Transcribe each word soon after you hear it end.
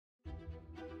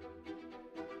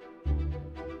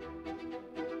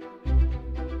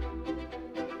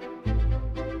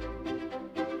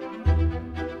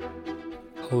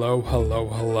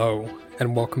Hello,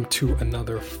 and welcome to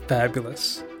another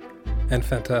fabulous and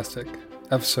fantastic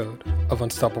episode of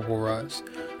Unstoppable Rise,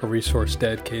 a resource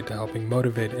dedicated to helping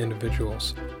motivated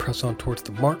individuals press on towards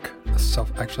the mark of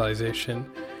self-actualization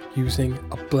using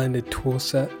a blended tool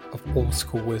set of old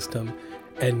school wisdom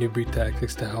and new breed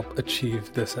tactics to help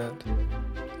achieve this end.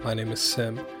 My name is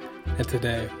Sim, and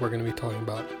today we're going to be talking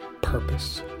about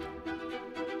purpose.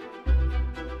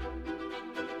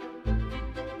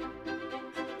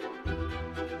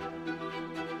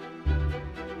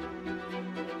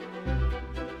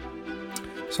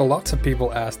 So lots of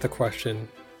people ask the question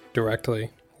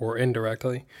directly or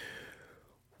indirectly,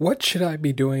 what should I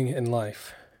be doing in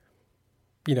life?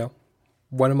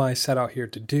 What am I set out here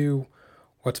to do?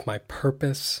 What's my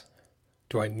purpose?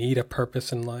 Do I need a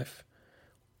purpose in life?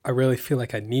 I really feel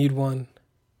like I need one,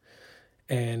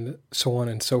 and so on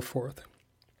and so forth.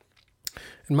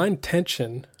 And my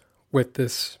intention with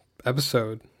this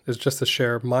episode is just to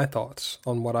share my thoughts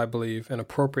on what I believe an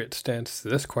appropriate stance to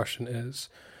this question is,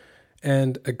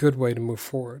 and a good way to move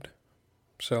forward.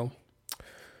 So,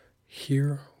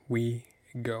 here we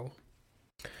go.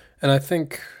 And I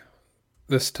think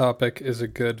this topic is a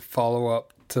good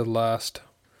follow-up to the last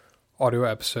audio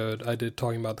episode I did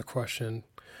talking about the question,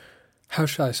 how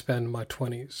should I spend my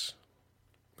 20s?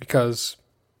 Because,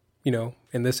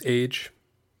 in this age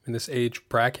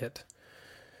bracket,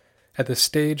 at this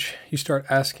stage, you start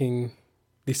asking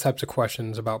these types of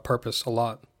questions about purpose a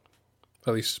lot.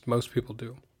 At least most people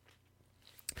do.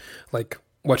 Like,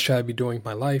 what should I be doing with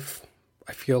my life?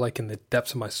 I feel like in the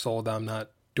depths of my soul that I'm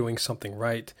not doing something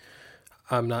right.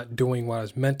 I'm not doing what I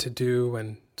was meant to do,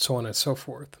 and so on and so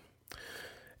forth.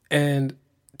 And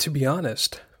to be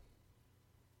honest,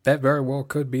 that very well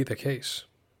could be the case.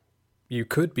 You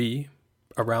could be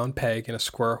a round peg in a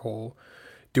square hole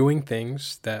doing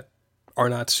things that are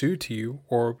not suited to you,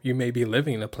 or you may be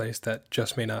living in a place that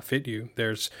just may not fit you.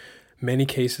 There's many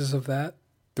cases of that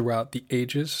throughout the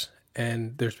ages.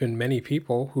 And there's been many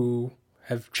people who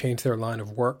have changed their line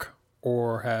of work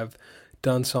or have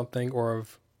done something or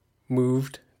have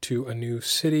moved to a new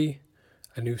city,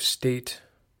 a new state,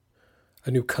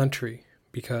 a new country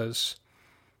because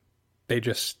they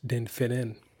just didn't fit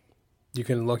in. You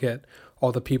can look at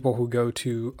all the people who go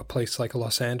to a place like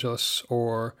Los Angeles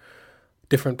or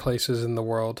different places in the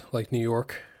world like New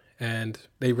York, and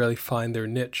they really find their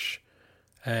niche.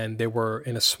 And they were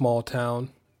in a small town.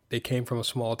 They came from a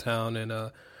small town in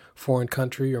a foreign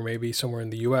country or maybe somewhere in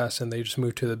the U.S. and they just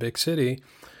moved to the big city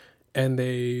and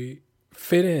they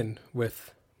fit in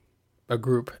with a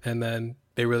group, and then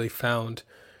they really found,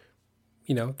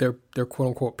 their quote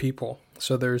unquote people.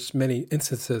 So there's many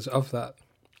instances of that.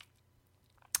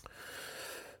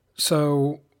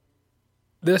 So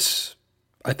this,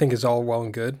 I think, is all well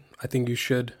and good. I think you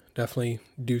should definitely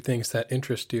do things that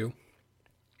interest you.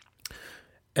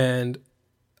 And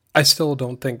I still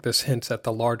don't think this hints at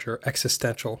the larger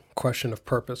existential question of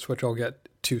purpose, which I'll get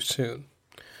to soon.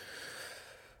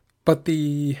 But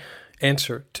the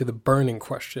answer to the burning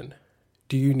question,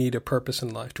 do you need a purpose in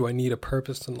life? Do I need a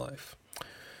purpose in life?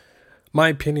 My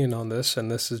opinion on this,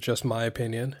 and this is just my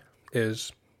opinion,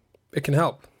 is it can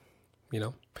help.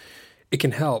 It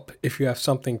can help if you have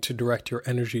something to direct your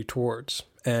energy towards.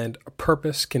 And a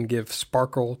purpose can give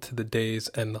sparkle to the days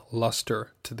and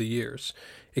luster to the years.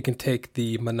 It can take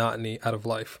the monotony out of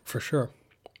life, for sure.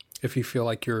 If you feel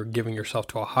like you're giving yourself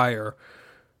to a higher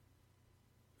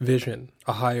vision,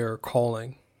 a higher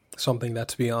calling, something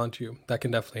that's beyond you, that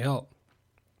can definitely help.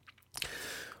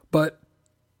 But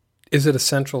is it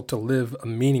essential to live a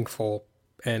meaningful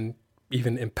and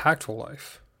even impactful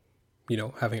life?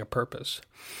 Having a purpose.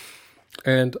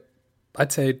 And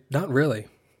I'd say not really,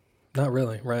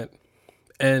 right?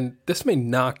 And this may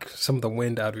knock some of the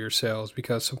wind out of your sails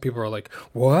because some people are like,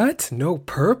 what? No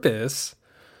purpose?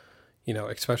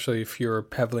 Especially if you're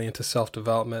heavily into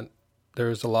self-development.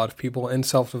 There's a lot of people in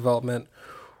self-development,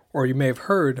 or you may have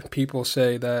heard people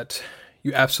say that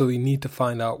you absolutely need to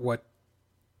find out what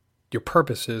your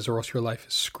purpose is or else your life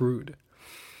is screwed.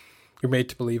 You're made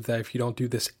to believe that if you don't do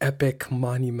this epic,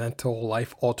 monumental,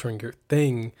 life-altering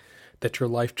thing, that your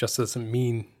life just doesn't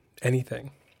mean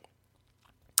anything.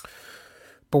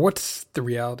 But what's the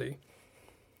reality?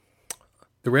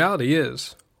 The reality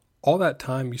is, all that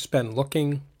time you spend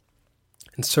looking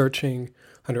and searching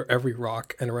under every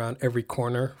rock and around every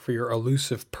corner for your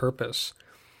elusive purpose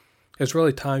is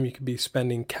really time you could be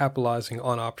spending capitalizing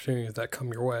on opportunities that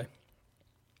come your way.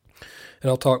 And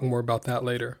I'll talk more about that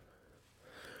later.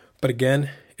 But again,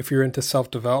 if you're into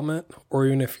self-development, or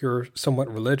even if you're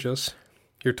somewhat religious,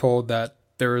 you're told that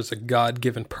there is a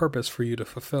God-given purpose for you to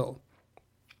fulfill.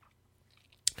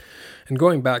 And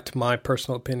going back to my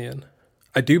personal opinion,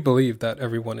 I do believe that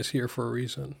everyone is here for a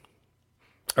reason.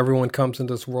 Everyone comes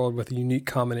into this world with a unique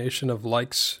combination of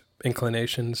likes,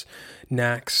 inclinations,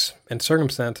 knacks, and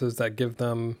circumstances that give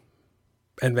them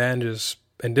advantages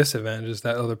and disadvantages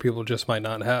that other people just might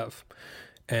not have.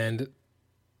 And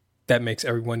that makes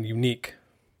everyone unique.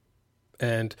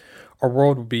 And our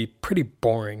world would be pretty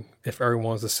boring if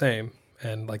everyone was the same.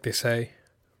 And like they say,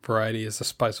 variety is the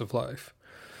spice of life.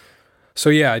 So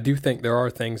yeah, I do think there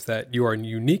are things that you are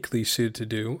uniquely suited to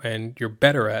do and you're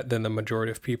better at than the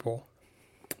majority of people.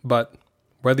 But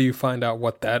whether you find out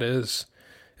what that is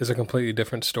a completely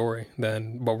different story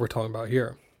than what we're talking about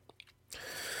here.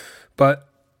 But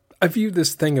I view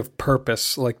this thing of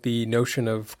purpose like the notion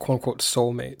of quote-unquote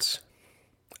soulmates.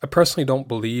 I personally don't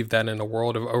believe that in a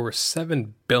world of over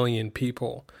 7 billion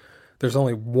people, there's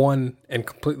only one and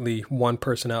completely one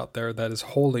person out there that is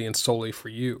wholly and solely for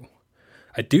you.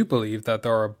 I do believe that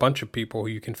there are a bunch of people who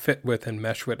you can fit with and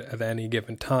mesh with at any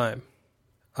given time.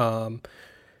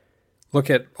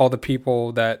 Look at all the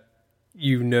people that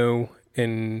you know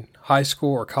in high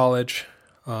school or college,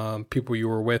 people you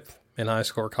were with in high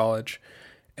school or college.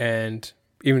 And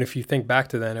even if you think back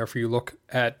to then, or if you look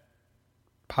at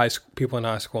high school, people in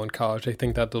high school and college, they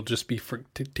think that they'll just be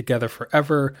together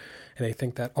forever. And they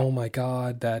think that, oh my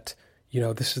God, that,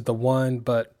 this is the one.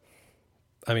 But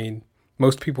I mean,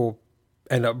 most people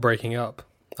end up breaking up.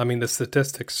 I mean, the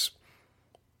statistics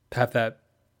have that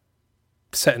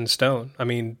set in stone. I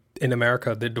mean, in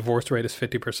America, the divorce rate is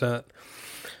 50%.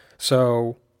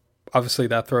 So obviously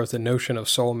that throws the notion of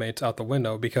soulmates out the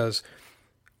window, because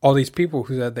all these people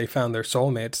who said they found their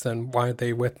soulmates, then why aren't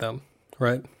they with them,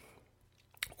 right?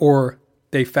 Or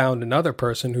they found another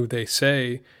person who they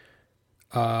say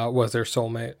was their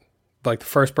soulmate. Like the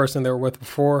first person they were with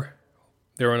before,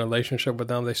 they were in a relationship with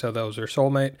them. They said that was their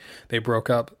soulmate. They broke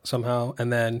up somehow,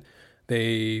 and then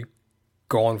they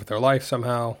go on with their life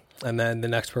somehow. And then the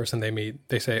next person they meet,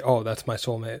 they say, oh, that's my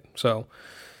soulmate. So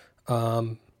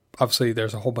obviously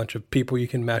there's a whole bunch of people you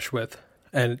can mesh with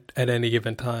and at any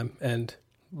given time, and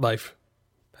life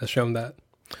has shown that.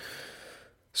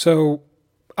 So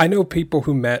I know people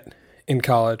who met in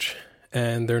college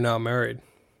and they're now married.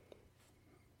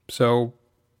 So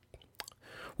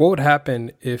what would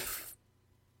happen if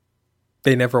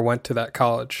they never went to that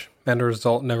college and as a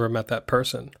result never met that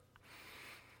person?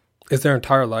 Is their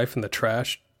entire life in the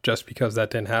trash just because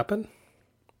that didn't happen?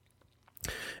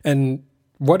 And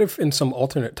what if in some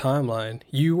alternate timeline,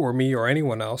 you or me or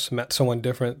anyone else met someone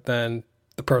different than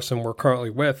the person we're currently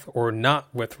with or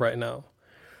not with right now?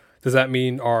 Does that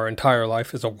mean our entire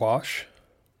life is a wash?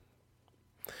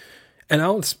 And I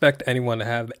don't expect anyone to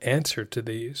have the answer to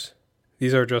these.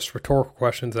 These are just rhetorical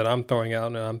questions that I'm throwing out,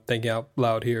 and I'm thinking out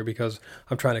loud here because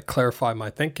I'm trying to clarify my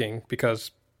thinking, because,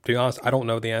 to be honest, I don't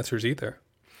know the answers either.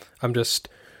 I'm just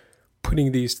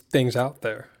putting these things out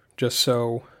there just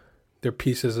so they're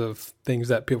pieces of things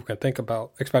that people can think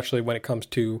about, especially when it comes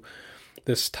to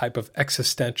this type of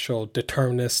existential,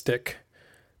 deterministic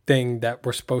thing that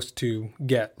we're supposed to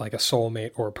get, like a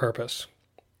soulmate or a purpose.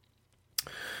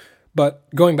 But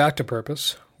going back to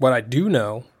purpose, what I do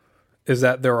know is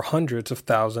that there are hundreds of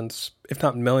thousands, if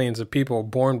not millions of people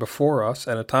born before us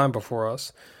at a time before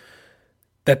us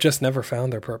that just never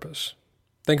found their purpose.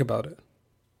 Think about it.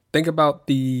 Think about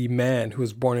the man who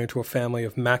was born into a family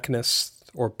of mechanists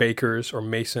or bakers or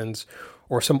masons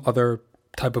or some other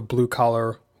type of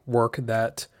blue-collar work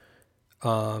that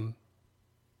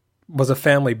was a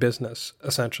family business,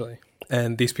 essentially.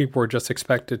 And these people were just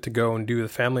expected to go and do the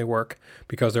family work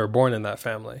because they were born in that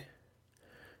family.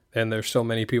 And there's so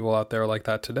many people out there like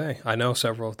that today. I know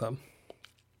several of them.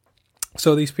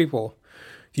 So these people,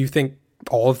 do you think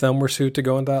all of them were suited to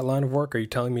go into that line of work? Are you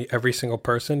telling me every single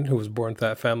person who was born into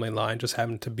that family line just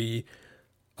happened to be,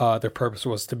 their purpose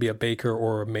was to be a baker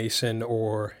or a mason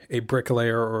or a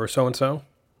bricklayer or so-and-so?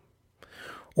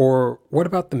 Or what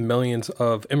about the millions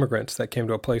of immigrants that came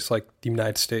to a place like the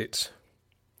United States?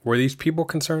 Were these people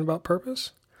concerned about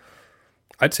purpose?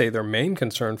 I'd say their main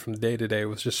concern from day to day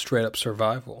was just straight up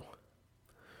survival.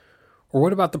 Or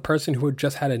what about the person who had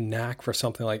just had a knack for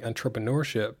something like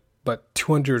entrepreneurship, but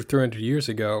 200 or 300 years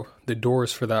ago, the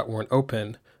doors for that weren't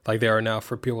open like they are now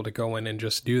for people to go in and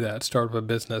just do that, start up a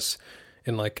business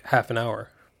in like half an hour,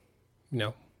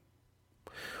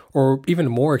 Or even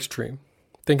more extreme,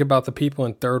 think about the people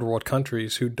in third world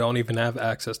countries who don't even have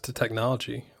access to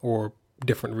technology or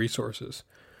different resources.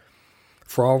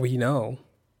 For all we know,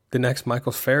 the next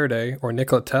Michael Faraday or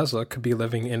Nikola Tesla could be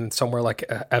living in somewhere like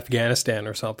Afghanistan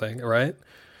or something, right?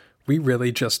 We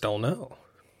really just don't know.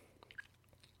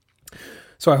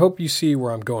 So I hope you see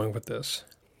where I'm going with this.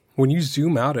 When you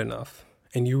zoom out enough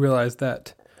and you realize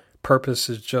that purpose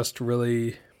is just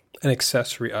really an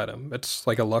accessory item. It's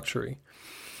like a luxury.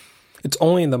 It's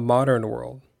only in the modern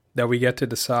world that we get to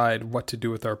decide what to do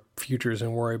with our futures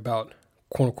and worry about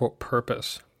quote unquote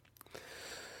purpose.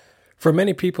 For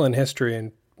many people in history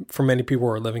and for many people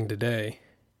who are living today,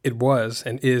 it was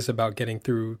and is about getting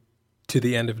through to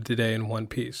the end of the day in one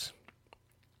piece.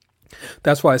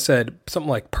 That's why I said something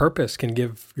like purpose can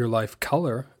give your life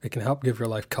color. It can help give your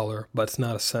life color, but it's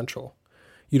not essential.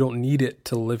 You don't need it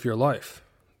to live your life.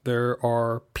 There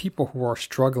are people who are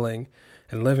struggling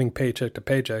and living paycheck to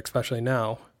paycheck, especially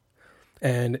now.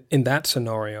 And in that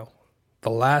scenario, the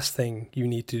last thing you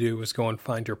need to do is go and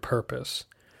find your purpose.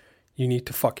 You need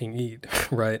to fucking eat,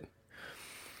 right?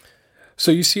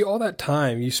 So you see, all that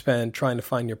time you spend trying to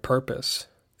find your purpose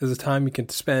is a time you can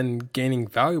spend gaining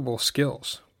valuable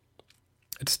skills.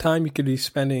 It's time you could be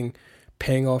spending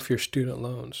paying off your student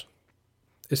loans.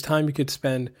 It's time you could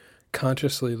spend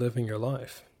consciously living your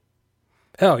life.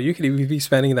 Hell, you could even be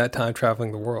spending that time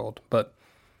traveling the world, but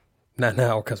not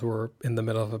now because we're in the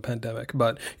middle of a pandemic,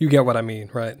 but you get what I mean,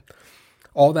 right?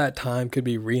 All that time could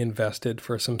be reinvested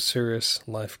for some serious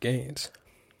life gains.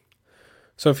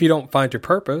 So if you don't find your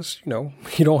purpose, you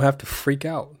don't have to freak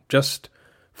out. Just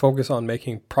focus on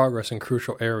making progress in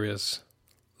crucial areas,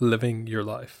 living your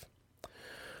life.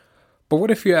 But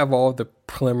what if you have all of the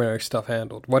preliminary stuff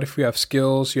handled? What if you have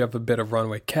skills, you have a bit of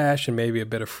runway cash, and maybe a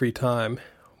bit of free time?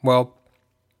 Well,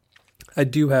 I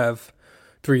do have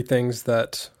 3 things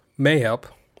that may help,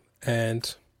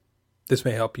 and this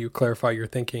may help you clarify your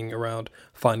thinking around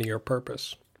finding your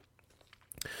purpose.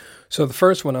 So the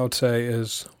first one I would say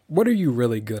is, what are you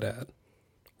really good at?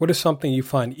 What is something you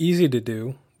find easy to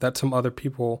do that some other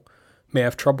people may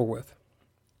have trouble with?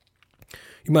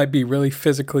 You might be really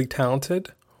physically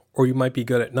talented, or you might be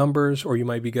good at numbers, or you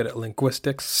might be good at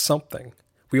linguistics, something.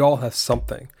 We all have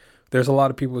something. There's a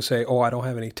lot of people who say, I don't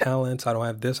have any talents, I don't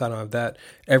have this, I don't have that.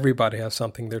 Everybody has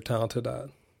something they're talented at.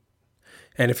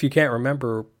 And if you can't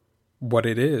remember what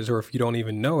it is, or if you don't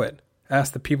even know it,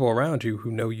 ask the people around you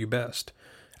who know you best.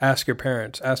 Ask your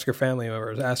parents, ask your family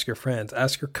members, ask your friends,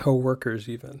 ask your coworkers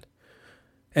even.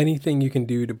 Anything you can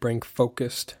do to bring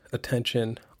focused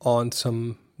attention on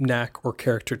some knack or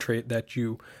character trait that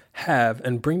you have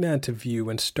and bring that into view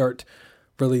and start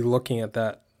really looking at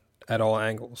that at all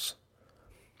angles.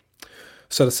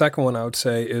 So the second one I would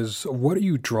say is, what are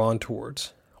you drawn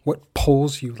towards? What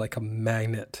pulls you like a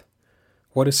magnet?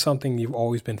 What is something you've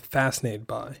always been fascinated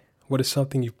by? What is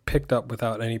something you've picked up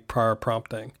without any prior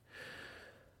prompting?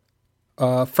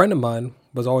 A friend of mine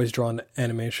was always drawn to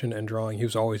animation and drawing. He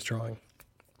was always drawing.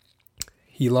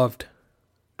 He loved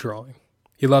drawing.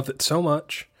 He loved it so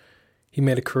much, he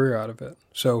made a career out of it.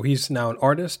 So he's now an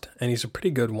artist, and he's a pretty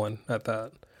good one at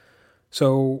that.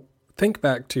 So think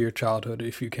back to your childhood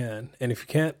if you can. And if you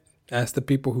can't, ask the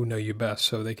people who know you best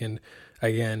so they can,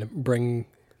 again, bring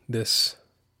this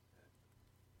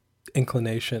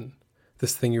inclination,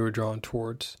 this thing you were drawn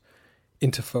towards,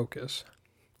 into focus.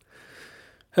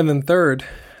 And then third,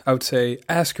 I would say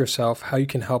ask yourself how you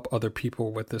can help other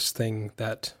people with this thing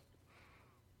that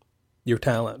your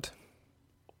talent.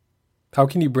 How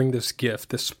can you bring this gift,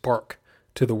 this spark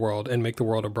to the world and make the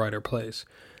world a brighter place?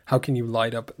 How can you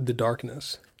light up the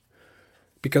darkness?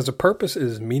 Because a purpose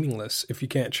is meaningless if you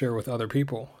can't share with other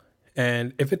people.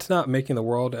 And if it's not making the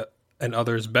world and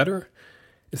others better,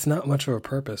 it's not much of a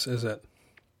purpose, is it?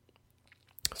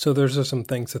 So there's just some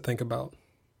things to think about.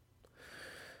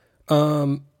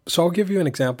 So I'll give you an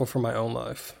example from my own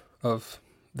life of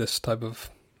this type of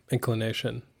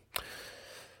inclination.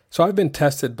 So I've been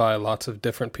tested by lots of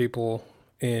different people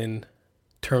in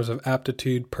terms of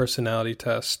aptitude, personality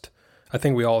test. I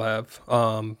think we all have.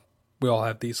 We all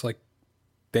have these like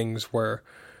things where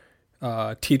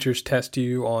teachers test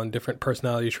you on different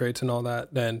personality traits and all that.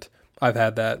 And I've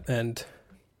had that. And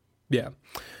yeah.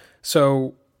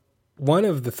 So one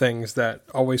of the things that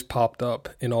always popped up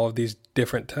in all of these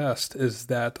different tests is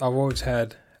that I've always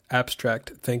had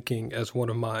abstract thinking as one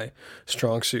of my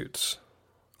strong suits,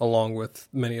 along with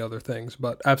many other things.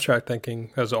 But abstract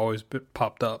thinking has always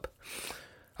popped up.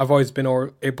 I've always been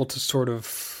able to sort of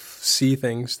see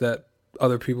things that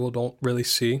other people don't really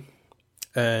see.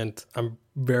 And I'm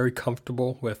very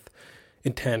comfortable with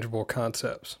intangible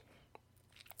concepts.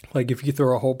 Like if you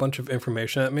throw a whole bunch of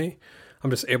information at me,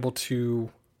 I'm just able to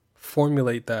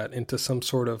formulate that into some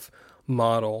sort of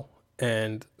model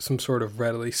and some sort of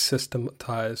readily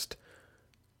systematized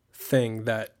thing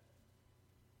that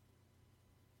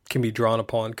can be drawn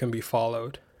upon, can be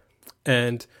followed.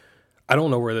 And I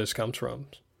don't know where this comes from.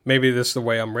 Maybe this is the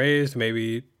way I'm raised.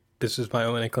 Maybe this is my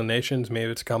own inclinations.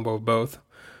 Maybe it's a combo of both.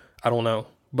 I don't know.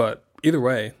 But either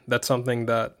way, that's something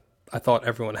that I thought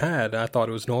everyone had. I thought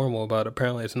it was normal, but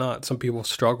apparently it's not. Some people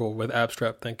struggle with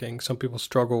abstract thinking. Some people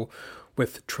struggle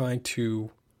with trying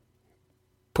to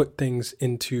put things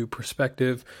into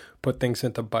perspective, put things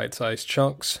into bite-sized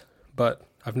chunks. But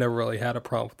I've never really had a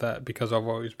problem with that because I've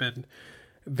always been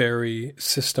very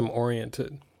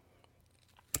system-oriented.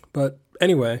 But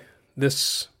anyway,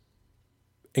 this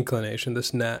inclination,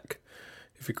 this knack,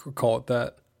 if you could call it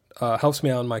that, helps me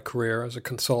out in my career as a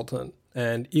consultant.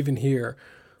 And even here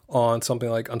on something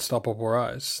like Unstoppable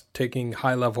Rise, taking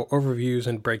high-level overviews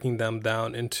and breaking them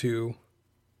down into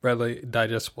readily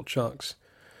digestible chunks.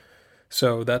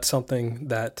 So that's something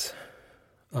that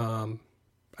I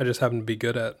just happen to be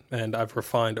good at, and I've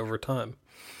refined over time.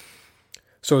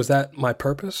 So is that my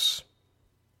purpose?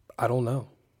 I don't know.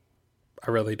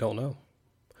 I really don't know.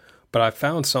 But I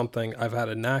found something I've had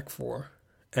a knack for,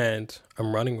 and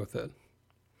I'm running with it.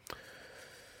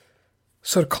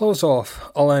 So to close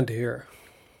off, I'll end here.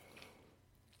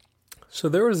 So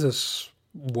there was this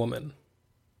woman.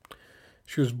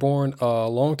 She was born a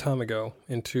long time ago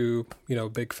into, a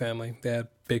big family. They had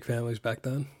big families back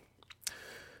then.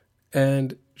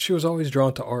 And she was always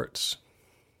drawn to arts.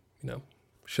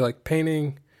 She liked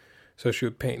painting, so she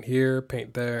would paint here,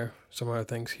 paint there, some other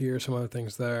things here, some other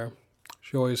things there.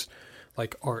 She always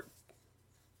liked art.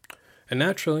 And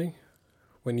naturally,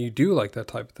 when you do like that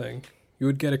type of thing, you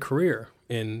would get a career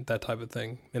in that type of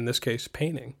thing. In this case,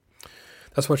 painting.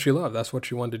 That's what she loved. That's what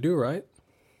she wanted to do, right?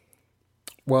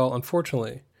 Well,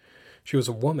 unfortunately, she was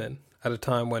a woman at a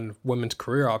time when women's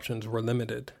career options were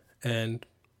limited and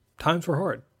times were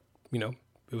hard.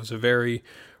 It was a very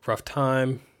rough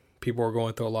time. People were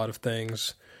going through a lot of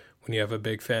things. When you have a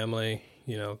big family,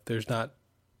 there's not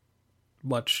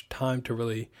much time to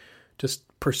really just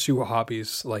pursue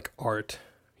hobbies like art.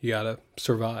 You gotta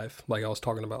survive, like I was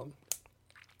talking about.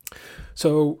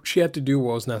 So she had to do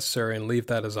what was necessary and leave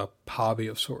that as a hobby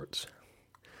of sorts.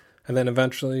 And then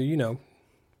eventually,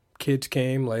 kids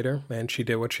came later, and she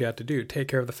did what she had to do, take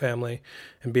care of the family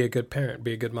and be a good parent,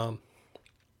 be a good mom.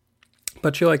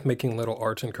 But she liked making little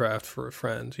arts and crafts for her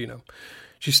friends,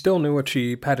 She still knew what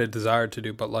she had a desire to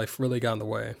do, but life really got in the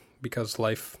way because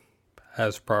life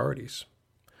has priorities,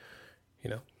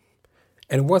 And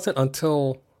it wasn't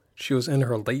until she was in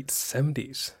her late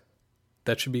 70s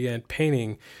that she began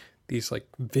painting these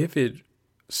vivid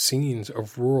scenes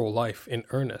of rural life in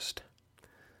earnest.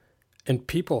 And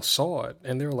people saw it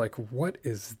and they were like, what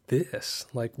is this?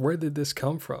 Where did this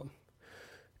come from?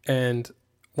 And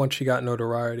once she got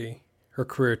notoriety, her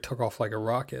career took off like a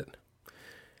rocket.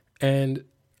 And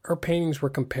her paintings were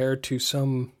compared to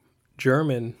some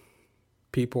German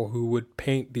people who would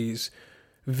paint these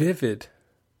vivid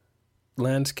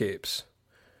landscapes.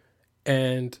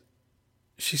 And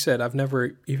she said, I've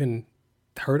never even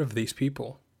heard of these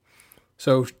people.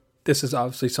 So this is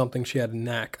obviously something she had a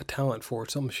knack, a talent for,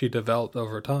 something she developed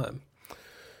over time.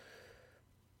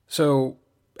 So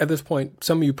at this point,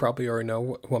 some of you probably already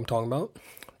know who I'm talking about.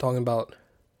 I'm talking about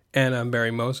Anna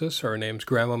Mary Moses. Her name's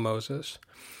Grandma Moses.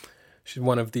 She's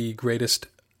one of the greatest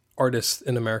artists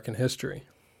in American history.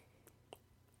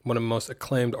 One of the most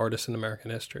acclaimed artists in American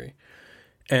history.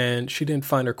 And she didn't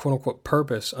find her quote-unquote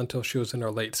purpose until she was in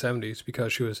her late 70s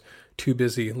because she was too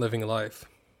busy living life.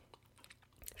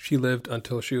 She lived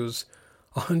until she was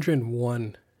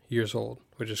 101 years old,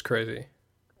 which is crazy.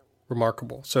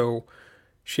 Remarkable. So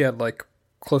she had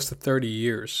close to 30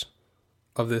 years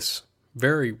of this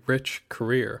very rich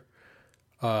career,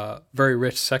 very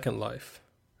rich second life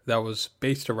that was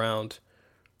based around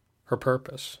her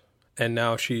purpose. And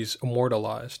now she's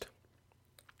immortalized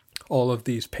all of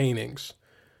these paintings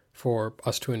for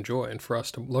us to enjoy and for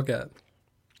us to look at.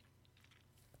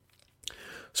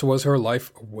 So was her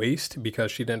life a waste because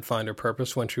she didn't find her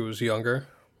purpose when she was younger,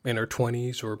 in her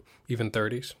 20s or even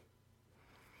 30s?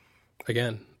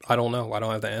 Again, I don't know. I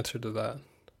don't have the answer to that.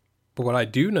 But what I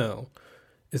do know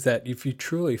is that if you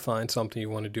truly find something you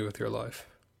want to do with your life,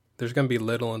 there's going to be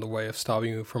little in the way of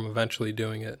stopping you from eventually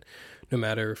doing it, no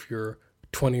matter if you're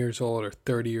 20 years old or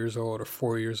 30 years old or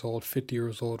 40 years old, 50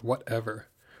 years old, whatever.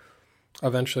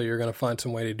 Eventually you're going to find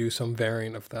some way to do some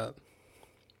variant of that,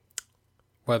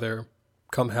 whether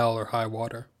come hell or high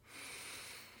water.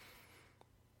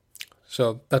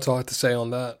 So that's all I have to say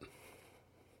on that.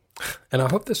 And I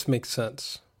hope this makes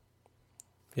sense.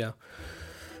 Yeah.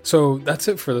 So that's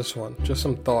it for this one. Just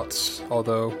some thoughts,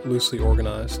 although loosely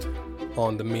organized,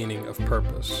 on the meaning of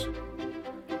purpose.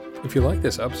 If you like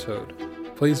this episode,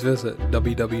 please visit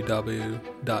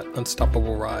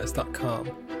www.unstoppablerise.com,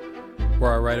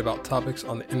 where I write about topics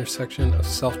on the intersection of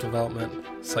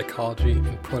self-development, psychology,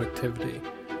 and productivity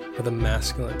with a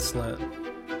masculine slant.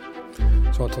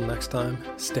 So until next time,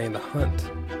 stay in the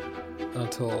hunt.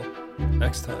 Until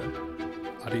next time,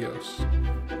 adios.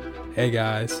 Hey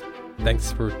guys,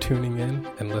 thanks for tuning in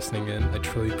and listening in. I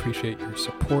truly appreciate your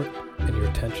support and your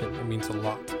attention. It means a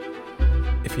lot.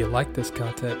 If you like this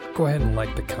content, go ahead and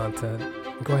like the content.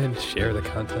 Go ahead and share the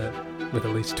content with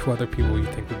at least 2 other people you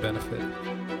think would benefit.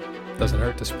 Doesn't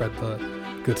hurt to spread the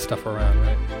good stuff around,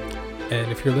 right?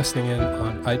 And if you're listening in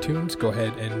on iTunes, go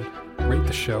ahead and rate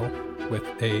the show with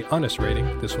a honest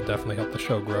rating. This will definitely help the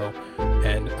show grow,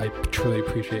 and I truly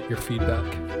appreciate your feedback.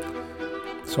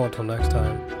 So until next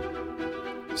time,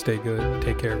 stay good,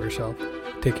 take care of yourself,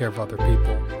 take care of other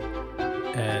people,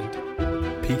 and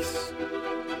peace.